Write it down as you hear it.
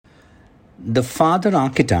The father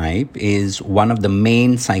archetype is one of the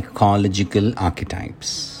main psychological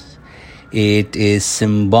archetypes. It is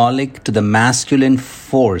symbolic to the masculine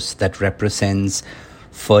force that represents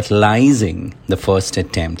fertilizing the first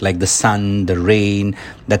attempt, like the sun, the rain,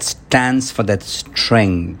 that stands for that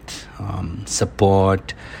strength,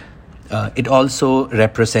 support. It also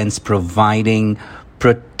represents providing,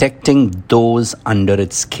 protecting those under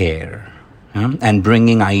its care, and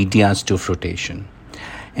bringing ideas to fruition.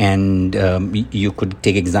 And you could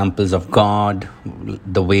take examples of God,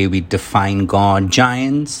 the way we define God: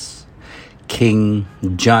 giants, king,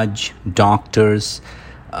 judge, doctors,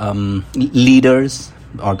 leaders,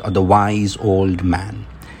 or the wise old man.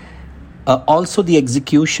 Also the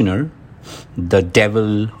executioner, the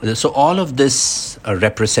devil. So all of this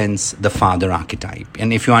represents the father archetype.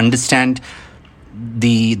 And if you understand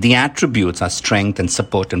the attributes are strength and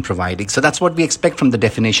support and providing. So that's what we expect from the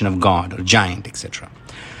definition of God or giant, etc.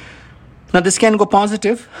 Now this can go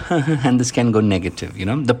positive and this can go negative.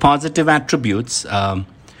 The positive attributes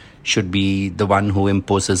should be the one who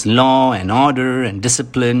imposes law and order and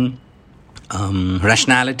discipline,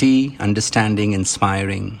 rationality, understanding,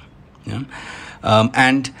 inspiring.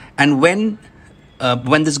 And when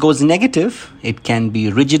this goes negative, it can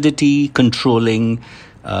be rigidity, controlling,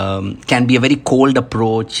 can be a very cold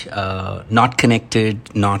approach, not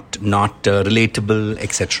connected, not relatable,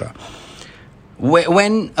 etc.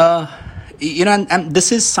 And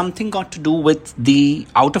this is something got to do with the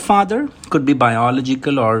outer father, could be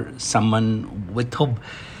biological or someone with whom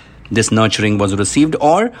this nurturing was received,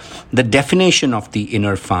 or the definition of the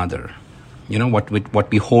inner father, what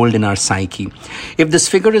we hold in our psyche. If this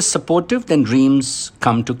figure is supportive, then dreams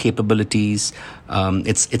come to capabilities.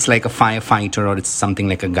 It's like a firefighter, or it's something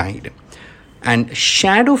like a guide. And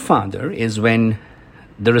shadow father is when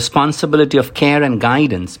the responsibility of care and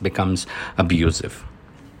guidance becomes abusive.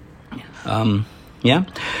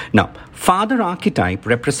 Now, father archetype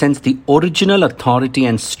represents the original authority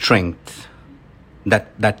and strength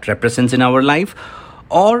that represents in our life,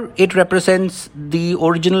 or it represents the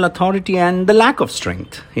original authority and the lack of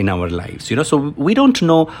strength in our lives. So we don't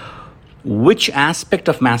know which aspect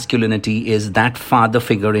of masculinity is that father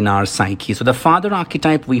figure in our psyche. So the father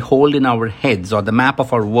archetype we hold in our heads, or the map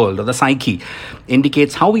of our world, or the psyche,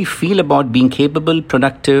 indicates how we feel about being capable,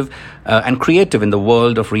 productive, and creative in the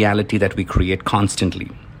world of reality that we create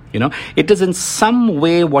constantly. It is in some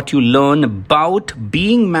way what you learn about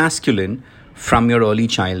being masculine from your early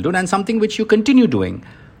childhood, and something which you continue doing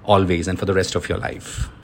always and for the rest of your life.